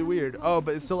is really weird. Oh,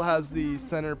 but it still has the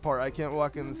center part. I can't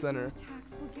walk in the center.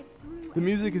 The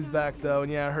music is back though,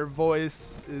 and yeah, her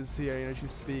voice is here. You know,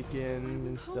 she's speaking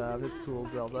and stuff. It's cool,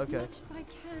 Zelda. Okay.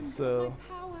 So,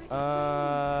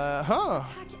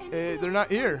 they're not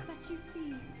here.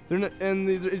 They're not, and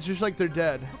it's just like they're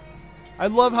dead. I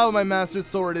love how my Master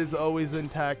Sword is always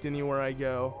intact anywhere I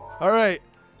go. All right,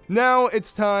 now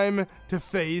it's time to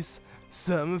face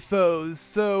some foes.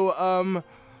 So,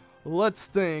 let's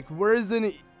think. Where is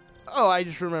any... Oh, I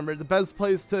just remembered. The best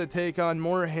place to take on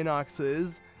more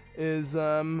Hinoxes is,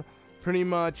 pretty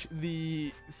much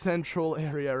the central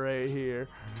area right here.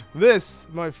 This,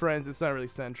 my friends, it's not really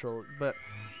central, but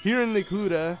here in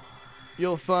Nikuda,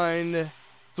 you'll find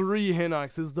 3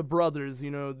 Hinoxes, the brothers, you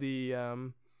know, the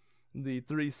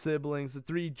 3 siblings, the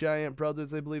 3 giant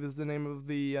brothers, I believe is the name of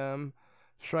the,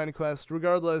 Shrine Quest.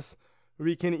 Regardless,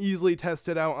 we can easily test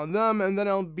it out on them, and then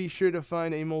I'll be sure to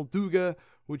find a Molduga,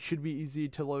 which should be easy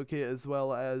to locate, as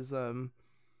well as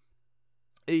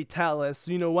a Talus,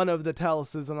 you know, one of the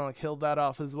Taluses, and I'll kill that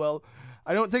off as well.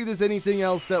 I don't think there's anything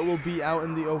else that will be out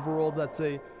in the overworld that's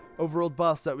a overworld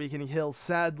boss that we can kill,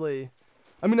 sadly.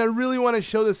 I mean, I really want to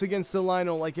show this against the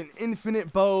Lionel, like an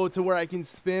infinite bow to where I can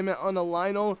spam it on a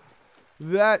Lionel.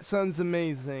 That sounds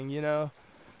amazing, you know?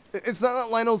 It's not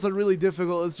that Lionels are really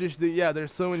difficult, it's just that, yeah, they're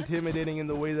so intimidating in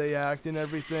the way they act and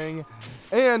everything.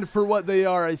 And for what they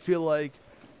are, I feel like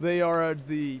they are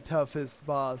the toughest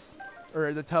boss,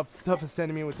 or the toughest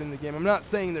enemy within the game. I'm not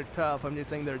saying they're tough, I'm just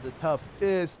saying they're the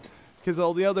toughest, because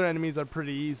all the other enemies are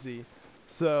pretty easy.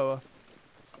 So,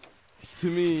 to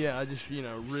me, yeah, I just, you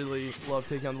know, really love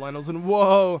taking on the Lionels. And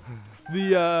whoa!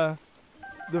 The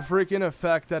freaking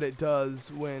effect that it does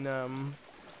when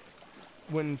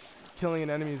killing an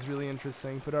enemy is really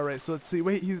interesting. But alright, so let's see.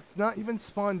 Wait, he's not even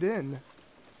spawned in.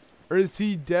 Or is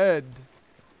he dead?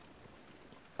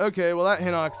 Okay, well that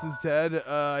Hinox is dead.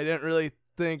 I didn't really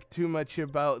think too much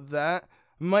about that.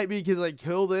 Might be because I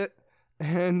killed it,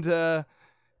 and yeah,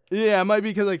 it might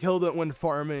be because I killed it when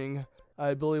farming,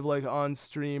 I believe, like on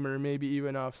stream or maybe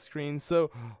even off screen. So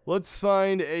let's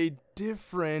find a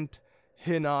different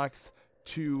Hinox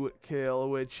to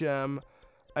kill, which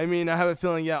I mean, I have a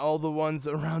feeling, yeah, all the ones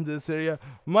around this area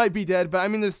might be dead, but I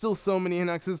mean, there's still so many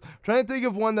Hinoxes. Trying to think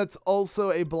of one that's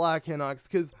also a black Hinox,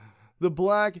 because the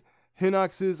black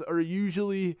Hinoxes are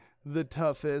usually the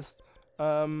toughest.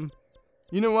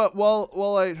 You know what?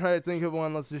 While I try to think of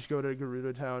one, let's just go to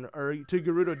Gerudo Town, or to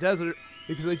Gerudo Desert,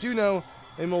 because I do know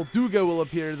a Molduga will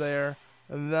appear there,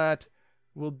 and that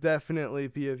will definitely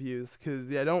be of use. Because,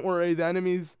 yeah, don't worry, the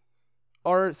enemies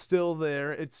are still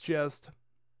there. It's just,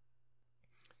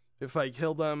 if I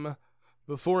kill them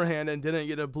beforehand and didn't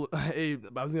get I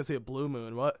was gonna say a blue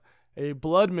moon, what? A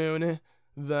blood moon,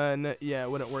 then, yeah,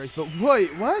 it wouldn't work. But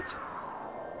wait, what?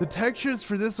 The textures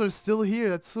for this are still here.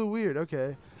 That's so weird.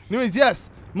 Okay. Anyways, yes,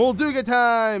 Molduga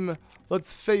time.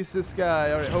 Let's face this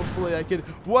guy. All right, hopefully I can.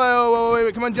 Whoa,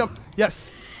 wait, come on, jump. Yes,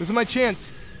 this is my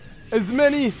chance. As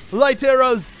many light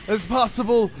arrows as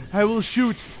possible, I will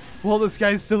shoot while this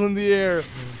guy's still in the air.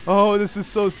 Oh, this is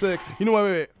so sick. You know what?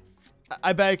 Wait.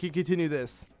 I bet I can continue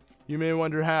this. You may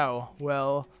wonder how.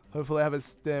 Well, hopefully I have a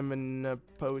stem and a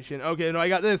potion. Okay, no, I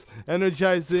got this.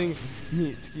 Energizing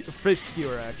fish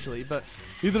skewer, actually. But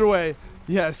either way,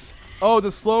 yes. Oh,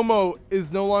 the slow-mo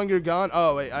is no longer gone.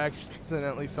 Oh, wait, I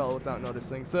accidentally fell without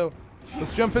noticing. So,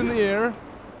 let's jump in the air.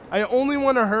 I only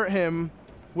want to hurt him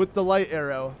with the light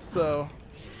arrow. So,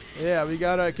 yeah, we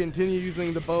gotta continue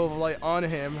using the bow of light on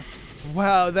him.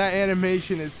 Wow, that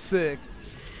animation is sick.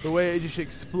 The way it just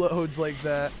explodes like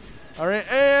that.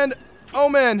 Alright, and... oh,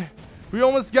 man. We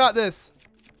almost got this.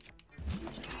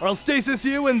 Or I'll stasis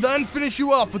you and then finish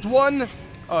you off with one...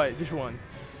 oh, wait, just one.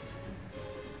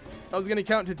 I was gonna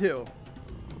count to 2,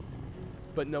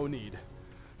 but no need.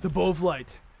 The bow of light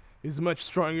is much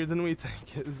stronger than we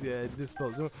think. Yeah,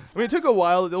 disposable. I mean, it took a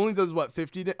while. It only does what,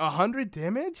 100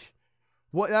 damage?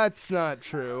 What? That's not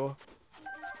true.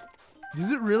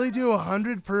 Does it really do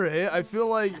 100 per hit? I feel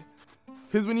like,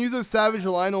 because when you use a Savage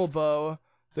Lionel bow,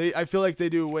 I feel like they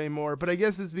do way more. But I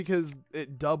guess it's because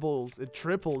it doubles, it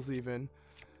triples even.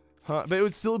 Huh, but it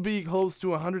would still be close to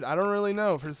 100. I don't really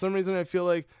know. For some reason, I feel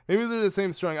like maybe they're the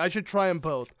same strong. I should try them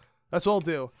both. That's what I'll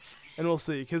do. And we'll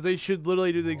see. Because they should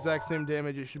literally do the exact same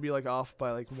damage. It should be like off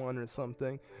by like 1 or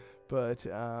something. But,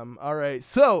 alright.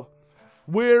 So,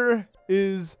 where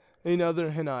is another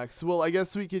Hinox? Well, I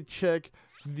guess we could check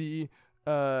the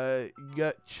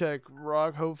gut check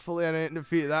rock. Hopefully, I didn't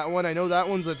defeat that one. I know that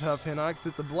one's a tough Hinox.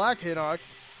 It's a black Hinox.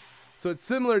 So it's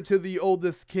similar to the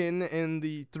oldest kin in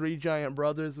the 3 giant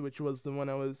brothers, which was the one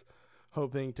I was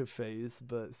hoping to face,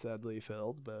 but sadly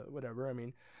failed. But whatever. I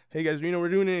mean, hey guys, you know, we're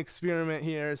doing an experiment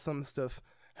here. Some stuff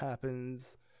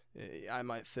happens. I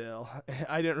might fail.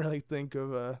 I didn't really think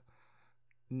of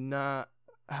not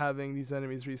having these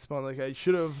enemies respawn. Like, I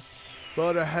should have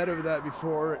thought ahead of that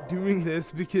before doing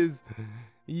this, because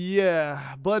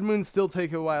yeah, blood moons still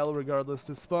take a while regardless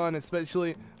to spawn,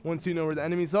 especially once you know where the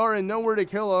enemies are and know where to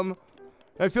kill them.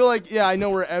 I feel like, yeah, I know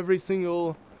where every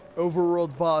single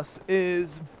overworld boss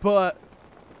is, but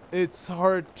it's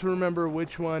hard to remember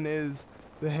which one is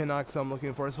the Hinox I'm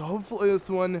looking for. So hopefully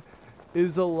this one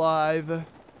is alive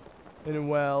and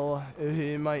well.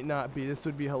 He might not be. This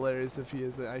would be hilarious if he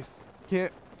isn't. I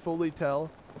can't fully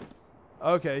tell.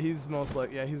 Okay, he's most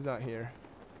likely, yeah, he's not here.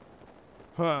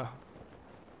 Huh.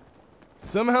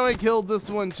 Somehow I killed this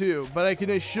one too, but I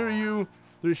can assure you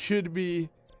there should be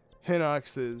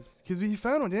Hinoxes. Because we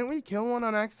found one. Didn't we kill one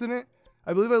on accident?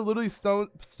 I believe I literally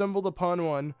stumbled upon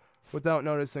one without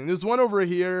noticing. There's one over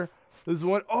here. There's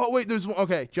one. Oh, wait, there's one.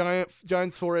 Okay,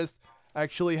 Giant's Forest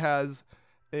actually has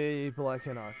a black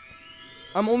Hinox.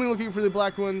 I'm only looking for the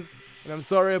black ones, and I'm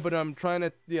sorry, but I'm trying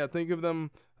to, yeah, think of them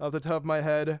off the top of my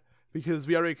head, because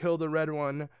we already killed the red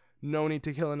one. No need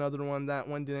to kill another one. That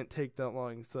one didn't take that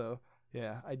long, so...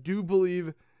 yeah, I do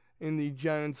believe in the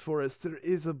Giant's Forest there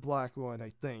is a black one,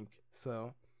 I think.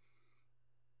 So,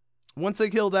 once I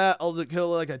kill that, I'll kill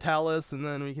like a Talus, and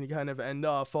then we can kind of end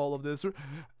off all of this.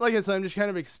 Like I said, I'm just kind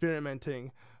of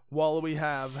experimenting while we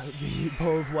have the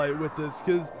bow of light with this,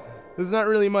 because there's not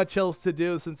really much else to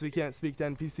do since we can't speak to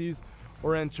NPCs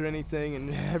or enter anything,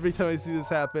 and every time I see this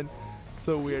happen, it's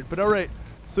so weird. But alright,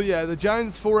 so yeah, the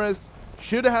Giant's Forest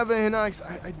should have a Hinox.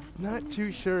 I'm not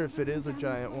too sure if it is a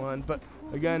giant one, but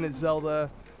again,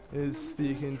 Zelda is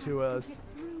speaking to us.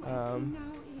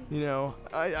 You know,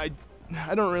 I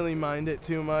don't really mind it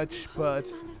too much, but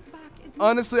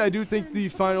honestly, I do think the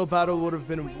final battle would have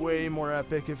been way more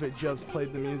epic if it just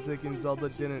played the music and Zelda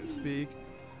didn't speak.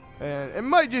 And it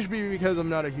might just be because I'm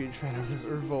not a huge fan of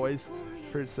her voice,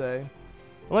 per se.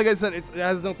 Like I said, it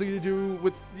has nothing to do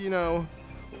with, you know,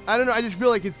 I don't know, I just feel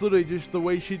like it's literally just the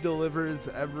way she delivers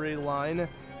every line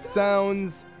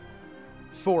sounds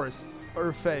forced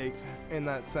or fake in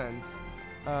that sense.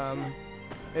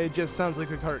 It just sounds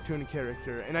like a cartoon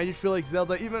character. And I just feel like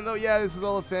Zelda, even though, yeah, this is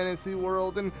all a fantasy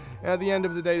world, and at the end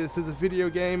of the day, this is a video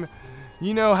game,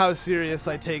 you know how serious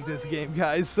I take this game,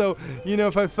 guys. So, you know,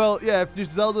 if I felt, yeah, if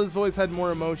just Zelda's voice had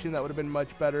more emotion, that would have been much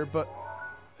better. But,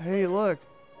 hey, look.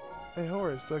 A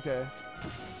horse, okay.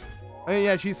 I mean,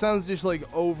 yeah, she sounds just, like,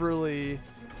 overly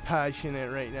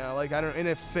passionate right now. Like, I don't, in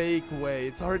a fake way.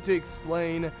 It's hard to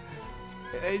explain.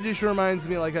 It just reminds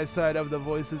me, like I said, of the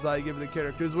voices I give the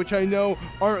characters, which I know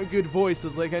aren't good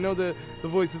voices. Like, I know the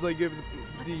voices I give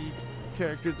the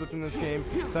characters within this game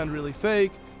sound really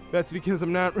fake. That's because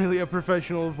I'm not really a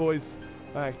professional voice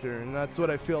actor, and that's what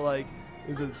I feel like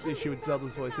is an issue with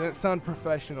Zelda's voice. And it sounds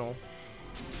professional.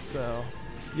 So,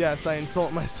 yes, I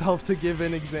insult myself to give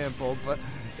an example, but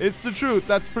it's the truth.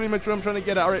 That's pretty much what I'm trying to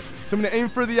get at. Alright, so I'm going to aim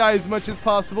for the eye as much as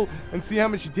possible and see how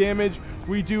much damage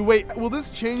we do. Wait, will this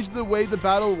change the way the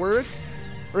battle works?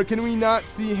 Or can we not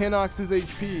see Hinox's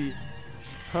HP?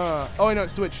 Huh. Oh, I know,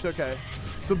 it switched. Okay.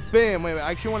 So, bam. Wait,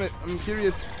 I actually want to... I'm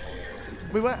curious.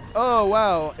 Wait, what? Oh,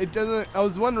 wow. It doesn't... I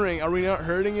was wondering, are we not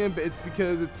hurting him? But it's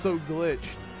because it's so glitched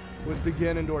with the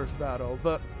Ganondorf battle.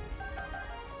 But...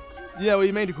 yeah,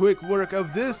 we made quick work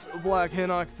of this black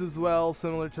Hinox as well,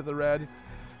 similar to the red.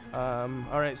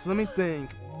 Alright, so let me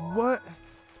think. What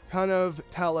kind of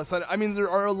talus? I mean, there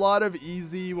are a lot of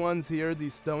easy ones here,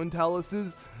 these stone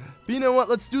taluses. But you know what?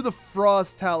 Let's do the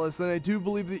frost talus. And I do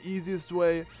believe the easiest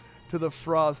way to the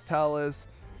frost talus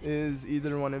is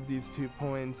either one of these 2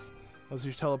 points. Let's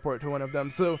just teleport to one of them.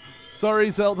 So, sorry,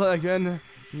 Zelda, again.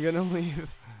 I'm gonna leave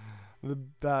the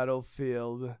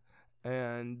battlefield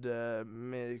and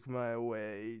make my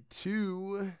way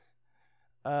to...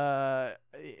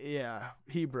 yeah,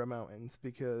 Hebra Mountains,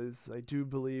 because I do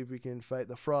believe we can fight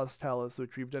the Frost Talus,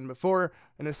 which we've done before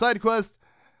in a side quest,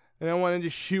 and I want to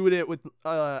just shoot it with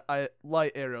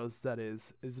light arrows, that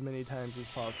is, as many times as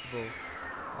possible.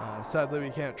 Sadly, we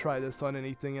can't try this on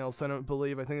anything else, I don't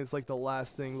believe. I think it's like the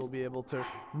last thing we'll be able to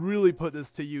really put this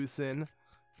to use in,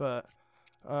 but,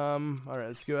 alright,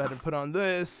 let's go ahead and put on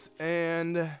this,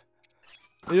 and it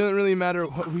doesn't really matter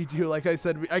what we do. Like I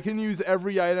said, I can use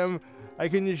every item. I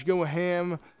can just go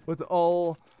ham with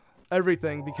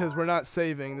everything because we're not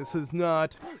saving. This is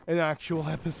not an actual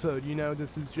episode, you know.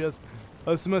 This is just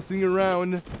us messing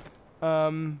around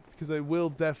because I will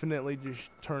definitely just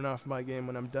turn off my game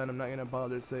when I'm done. I'm not going to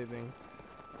bother saving.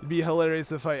 It'd be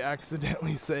hilarious if I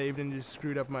accidentally saved and just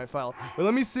screwed up my file. But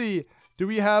let me see. Do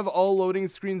we have all loading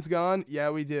screens gone? Yeah,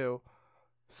 we do.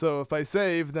 So if I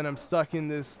save, then I'm stuck in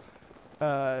this...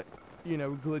 you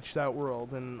know, glitched out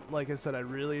world, and like I said, I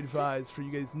really advise for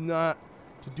you guys not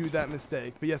to do that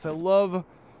mistake. But yes, I love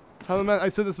how I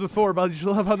said this before, but I just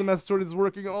love how the Master Sword is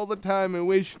working all the time. I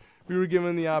wish we were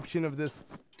given the option of this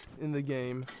in the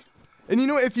game. And you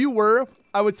know, if you were,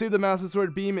 I would say the Master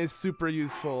Sword Beam is super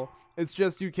useful. It's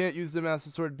just you can't use the Master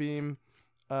Sword Beam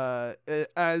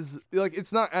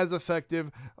it's not as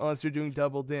effective unless you're doing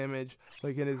double damage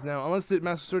like it is now. Unless the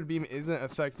Master Sword Beam isn't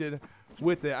affected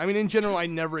with it. I mean, in general, I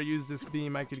never use this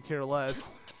beam. I could care less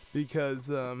because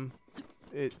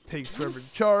it takes forever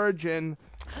to charge, and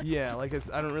yeah, like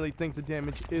I don't really think the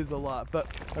damage is a lot. But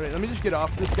all right, let me just get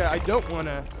off this guy. I don't want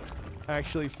to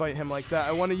actually fight him like that.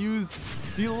 I want to use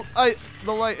the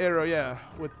light arrow, yeah,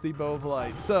 with the bow of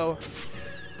light. So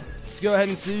let's go ahead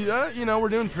and see. You know, we're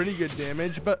doing pretty good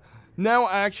damage, but now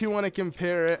I actually want to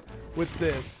compare it with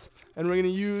this, and we're gonna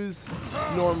use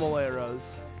normal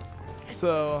arrows.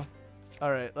 So,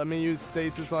 all right, let me use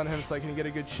stasis on him so I can get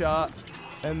a good shot,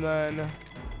 and then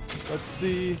let's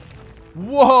see.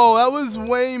 Whoa, that was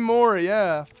way more,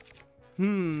 yeah.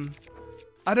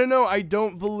 I don't know. I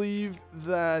don't believe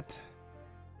that.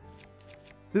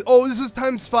 Oh, this is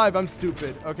 ×5. I'm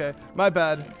stupid. Okay, my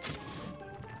bad.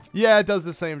 Yeah, it does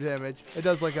the same damage. It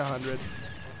does like 100.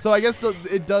 So I guess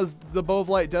the bow of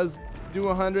light does do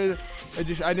 100. I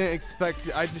didn't expect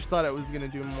it. I just thought it was gonna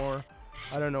do more.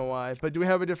 I don't know why. But do we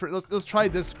have a different? Let's try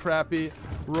this crappy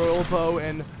royal bow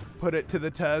and put it to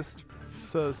the test.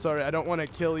 So sorry, I don't want to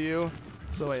kill you.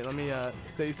 So wait, let me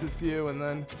stasis you and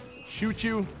then shoot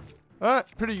you.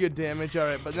 Pretty good damage. All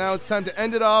right, but now it's time to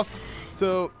end it off.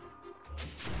 So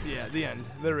yeah, the end.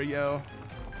 There we go.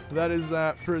 That is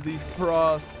that for the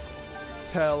Frost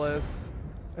Talus.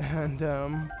 And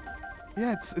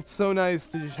yeah, it's so nice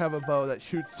to just have a bow that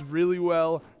shoots really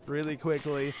well, really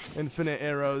quickly, infinite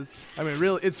arrows. I mean,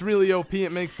 really, it's really OP.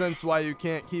 It makes sense why you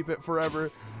can't keep it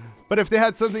forever. But if they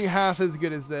had something half as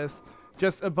good as this,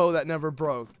 just a bow that never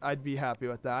broke, I'd be happy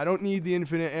with that. I don't need the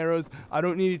infinite arrows. I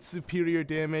don't need superior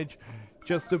damage.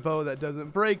 Just a bow that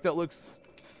doesn't break, that looks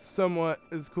somewhat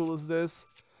as cool as this.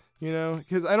 You know,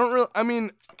 because I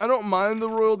don't mind the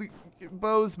royal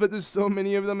bows, but there's so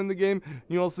many of them in the game.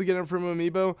 You also get them from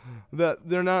Amiibo that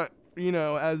they're not, you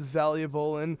know, as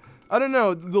valuable. And I don't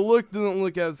know, the look doesn't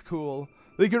look as cool.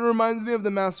 Like, it reminds me of the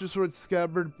Master Sword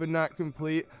Scabbard, but not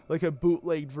complete, like a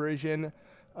bootlegged version.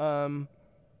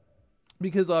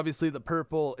 Because obviously the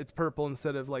purple, it's purple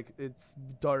instead of like it's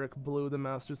dark blue the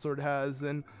Master Sword has,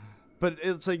 but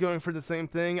it's like going for the same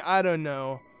thing. I don't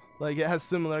know. Like, it has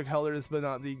similar colors, but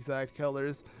not the exact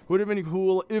colors. Would have been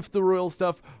cool if the royal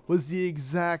stuff was the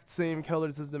exact same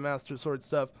colors as the Master Sword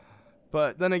stuff.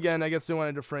 But then again, I guess they want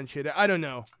to differentiate it. I don't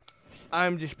know.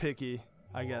 I'm just picky,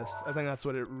 I guess. I think that's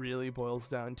what it really boils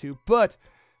down to. But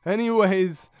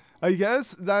anyways, I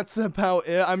guess that's about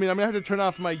it. I mean, I'm going to have to turn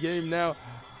off my game now.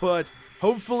 But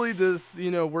hopefully this, you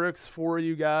know, works for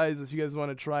you guys if you guys want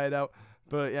to try it out.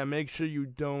 But yeah, make sure you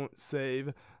don't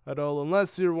save at all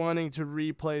unless you're wanting to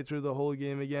replay through the whole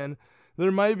game again.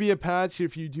 There might be a patch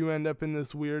if you do end up in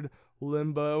this weird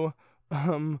limbo,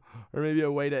 or maybe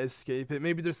a way to escape it.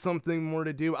 Maybe there's something more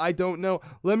to do. I don't know.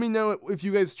 Let me know if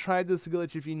you guys tried this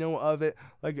glitch, if you know of it.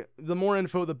 Like, the more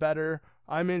info, the better.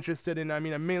 I'm interested in, I'm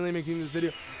mainly making this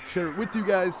video, share it with you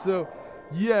guys. So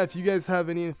yeah, if you guys have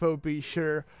any info, be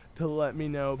sure to let me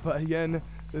know. But again,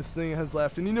 this thing has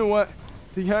left. And you know what?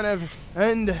 To kind of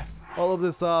end all of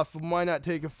this off, why not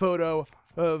take a photo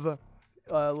of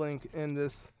Link in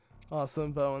this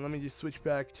awesome bow? And let me just switch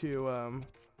back to,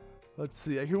 let's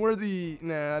see, I can wear the,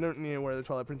 nah, I don't need to wear the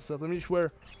Twilight Princess stuff. Let me just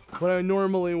wear what I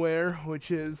normally wear,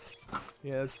 which is,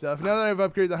 yeah, stuff. Now that I've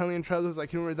upgraded the Hylian trousers, I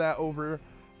can wear that over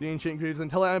the Ancient Greaves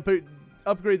until I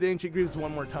upgrade the Ancient Greaves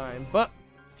one more time. But,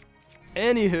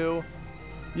 anywho,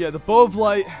 yeah, the Bow of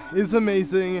Light is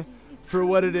amazing for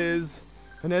what it is.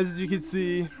 And as you can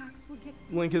see,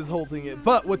 Link is holding it.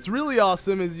 But what's really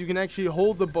awesome is you can actually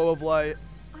hold the Bow of Light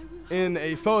in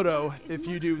a photo if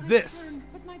you do this.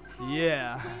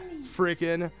 Yeah,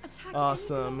 freaking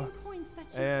awesome.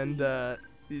 And the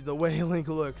way Link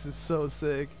looks is so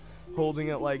sick, holding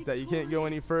it like that. You can't go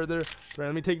any further. Right,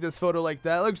 let me take this photo like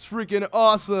that. It looks freaking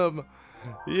awesome.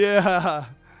 Yeah,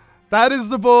 that is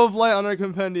the Bow of Light on our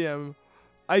compendium.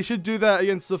 I should do that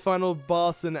against the final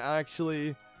boss and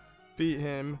actually beat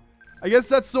him. I guess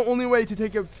that's the only way to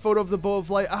take a photo of the Bow of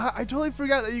Light. I totally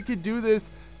forgot that you could do this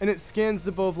and it scans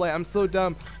the Bow of Light. I'm so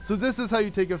dumb. So this is how you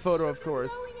take a photo, of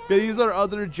course. But these are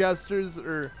other gestures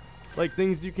or like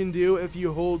things you can do if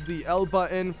you hold the L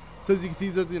button. So as you can see,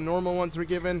 these are the normal ones we're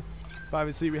given. But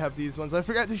obviously we have these ones. I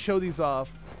forgot to show these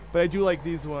off, but I do like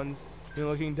these ones. You're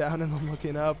looking down and I'm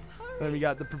looking up. And then we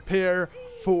got the prepare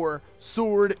for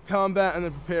sword combat and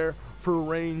then prepare for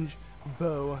range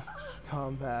bow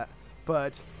combat.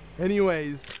 But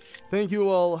anyways, thank you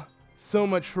all so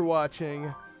much for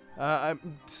watching.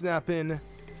 I'm snapping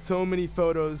so many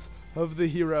photos of the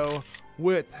hero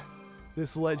with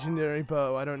this legendary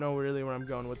bow. I don't know really where I'm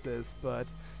going with this, but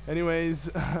anyways,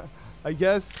 I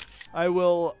guess I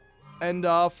will end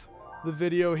off the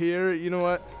video here. You know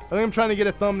what? I think I'm trying to get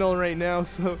a thumbnail right now,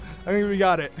 so I think we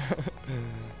got it.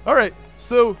 Alright,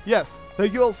 so yes,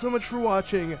 thank you all so much for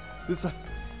watching this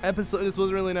episode. This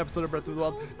wasn't really an episode of Breath of the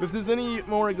Wild. If there's any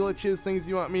more glitches, things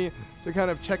you want me to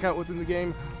kind of check out within the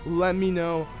game, let me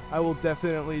know. I will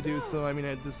definitely do so. I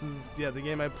mean, this is, yeah, the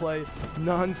game I play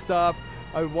non-stop.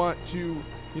 I want to,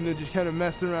 you know, just kind of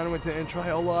mess around with it and try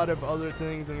a lot of other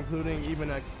things, including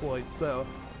even exploits. So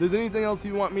if there's anything else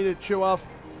you want me to show off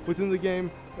within the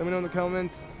game, let me know in the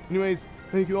comments. Anyways,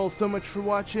 thank you all so much for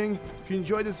watching. If you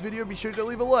enjoyed this video, be sure to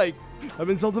leave a like. I've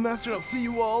been ZeldaMaster, and I'll see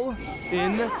you all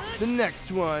in the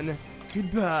next one.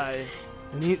 Goodbye.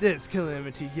 And eat this,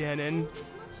 Calamity Ganon.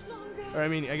 Or I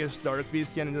mean, I guess Dark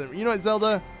Beast Ganon doesn't. You know what,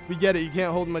 Zelda? We get it. You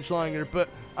can't hold much longer, but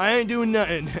I ain't doing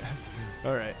nothing.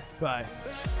 Alright, bye.